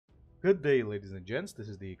Good day, ladies and gents. This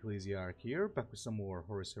is the Ecclesiarch here, back with some more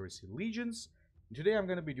Horus Heresy Legions. And today I'm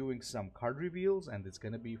going to be doing some card reveals, and it's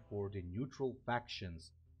going to be for the neutral factions,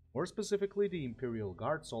 more specifically the Imperial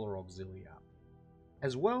Guard Solar Auxilia,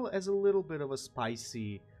 as well as a little bit of a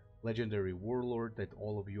spicy legendary warlord that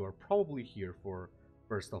all of you are probably here for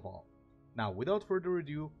first of all. Now, without further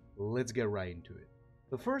ado, let's get right into it.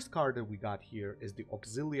 The first card that we got here is the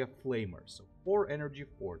Auxilia Flamer, so 4 energy,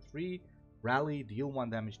 4/3, rally, deal 1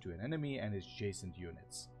 damage to an enemy and its adjacent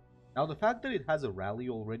units. Now, the fact that it has a rally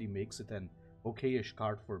already makes it an okay-ish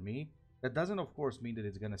card for me. That doesn't, of course, mean that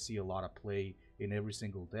it's going to see a lot of play in every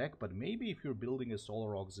single deck, but maybe if you're building a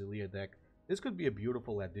Solar Auxilia deck, this could be a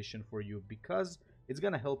beautiful addition for you because it's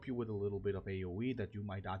going to help you with a little bit of AoE that you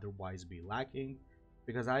might otherwise be lacking.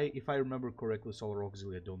 Because if I remember correctly, Solar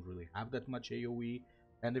Auxilia don't really have that much AoE,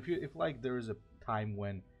 and if there is a time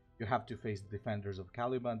when you have to face the defenders of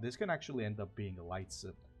Caliban, this can actually end up being a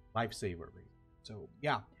lifesaver. So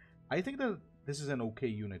yeah, I think that this is an okay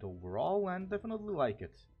unit overall and definitely like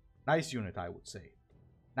it. Nice unit, I would say.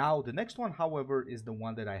 Now, the next one, however, is the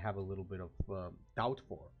one that I have a little bit of doubt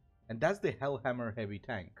for, and that's the Hellhammer Heavy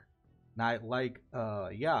Tank. Now,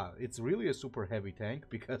 yeah, it's really a super heavy tank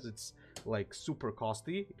because it's like super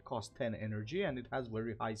costly. It costs 10 energy and it has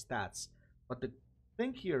very high stats. But the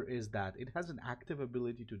thing here is that it has an active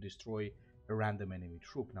ability to destroy a random enemy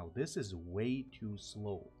troop. Now, this is way too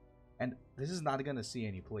slow, and this is not going to see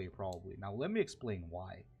any play probably. Now, let me explain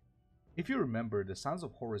why. If you remember, the Sons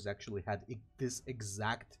of Horus actually had this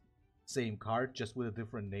exact same card, just with a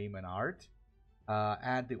different name and art.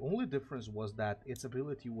 And the only difference was that its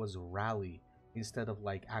ability was rally instead of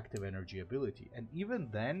like active energy ability. And even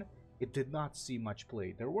then, it did not see much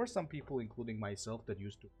play. There were some people, including myself, that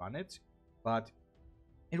used to run it, but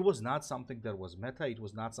it was not something that was meta. It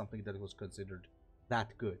was not something that was considered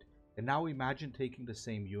that good. And now imagine taking the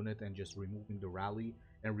same unit and just removing the rally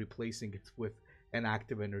and replacing it with an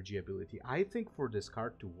active energy ability. I think for this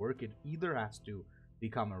card to work, it either has to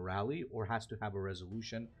become a rally or has to have a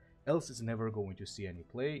resolution. Else it's never going to see any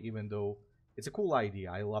play, even though it's a cool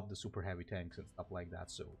idea. I love the super heavy tanks and stuff like that,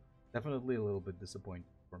 so definitely a little bit disappointing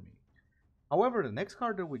for me. However, the next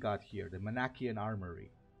card that we got here, the Manakian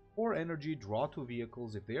Armory. 4 energy, draw 2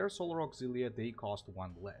 vehicles. If they are Solar Auxilia, they cost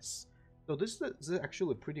 1 less. So this is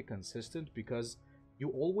actually pretty consistent because you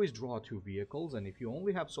always draw 2 vehicles, and if you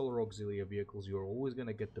only have Solar Auxilia vehicles, you're always going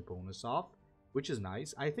to get the bonus off, which is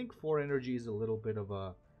nice. I think 4 energy is a little bit of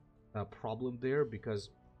a problem there because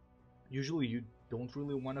usually you don't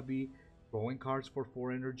really want to be drawing cards for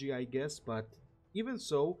 4 energy, I guess, but even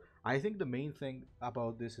so, I think the main thing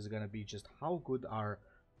about this is going to be just how good our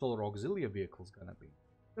Solar Auxilia vehicles going to be.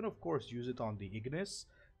 You can, of course, use it on the Ignis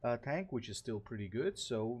tank, which is still pretty good,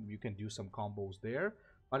 so you can do some combos there.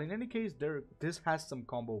 But in any case, this has some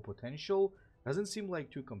combo potential. Doesn't seem like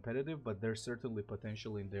too competitive, but there's certainly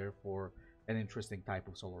potential in there for an interesting type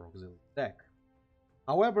of Solar Auxilia deck.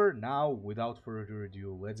 However, now, without further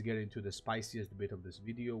ado, let's get into the spiciest bit of this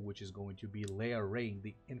video, which is going to be Leia Rain,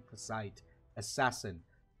 the Infocyte Assassin.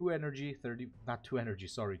 2 energy,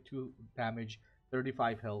 2 damage,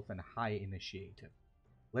 35 health, and high initiative.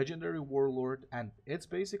 Legendary Warlord, and it's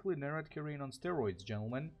basically Nerat Kirin on steroids,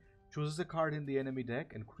 gentlemen. Chooses a card in the enemy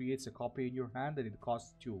deck and creates a copy in your hand, and it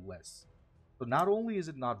costs 2 less. So not only is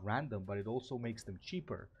it not random, but it also makes them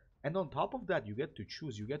cheaper. And on top of that, you get to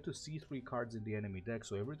choose. You get to see 3 cards in the enemy deck.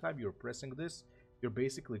 So every time you're pressing this, you're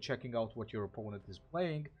basically checking out what your opponent is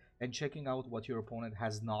playing and checking out what your opponent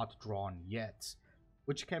has not drawn yet,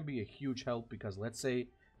 which can be a huge help because let's say,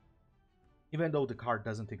 even though the card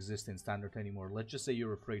doesn't exist in standard anymore, let's just say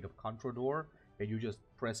you're afraid of Controdor and you just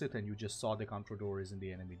press it and you just saw the Controdor is in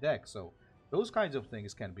the enemy deck. So those kinds of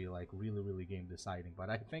things can be like really game deciding. But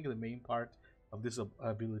I think the main part of this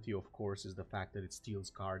ability, of course, is the fact that it steals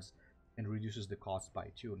cards and reduces the cost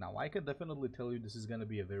by 2. Now, I can definitely tell you this is going to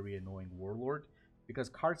be a very annoying warlord because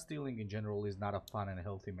card stealing in general is not a fun and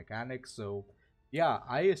healthy mechanic. So yeah,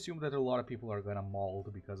 I assume that a lot of people are going to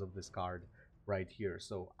mold because of this card right here.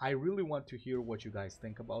 So I really want to hear what you guys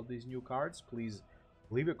think about these new cards. Please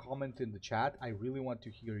leave a comment in the chat. I really want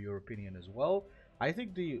to hear your opinion as well. I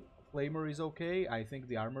think the Flamer is okay. I think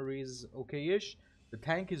the Armory is okay-ish. The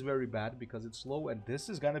tank is very bad because it's slow, and this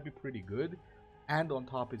is gonna be pretty good. And on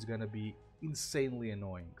top, it's gonna be insanely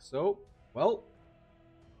annoying. So, well,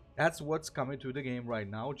 that's what's coming to the game right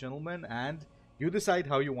now, gentlemen, and you decide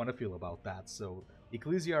how you want to feel about that. So,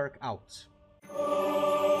 Ecclesiarch out.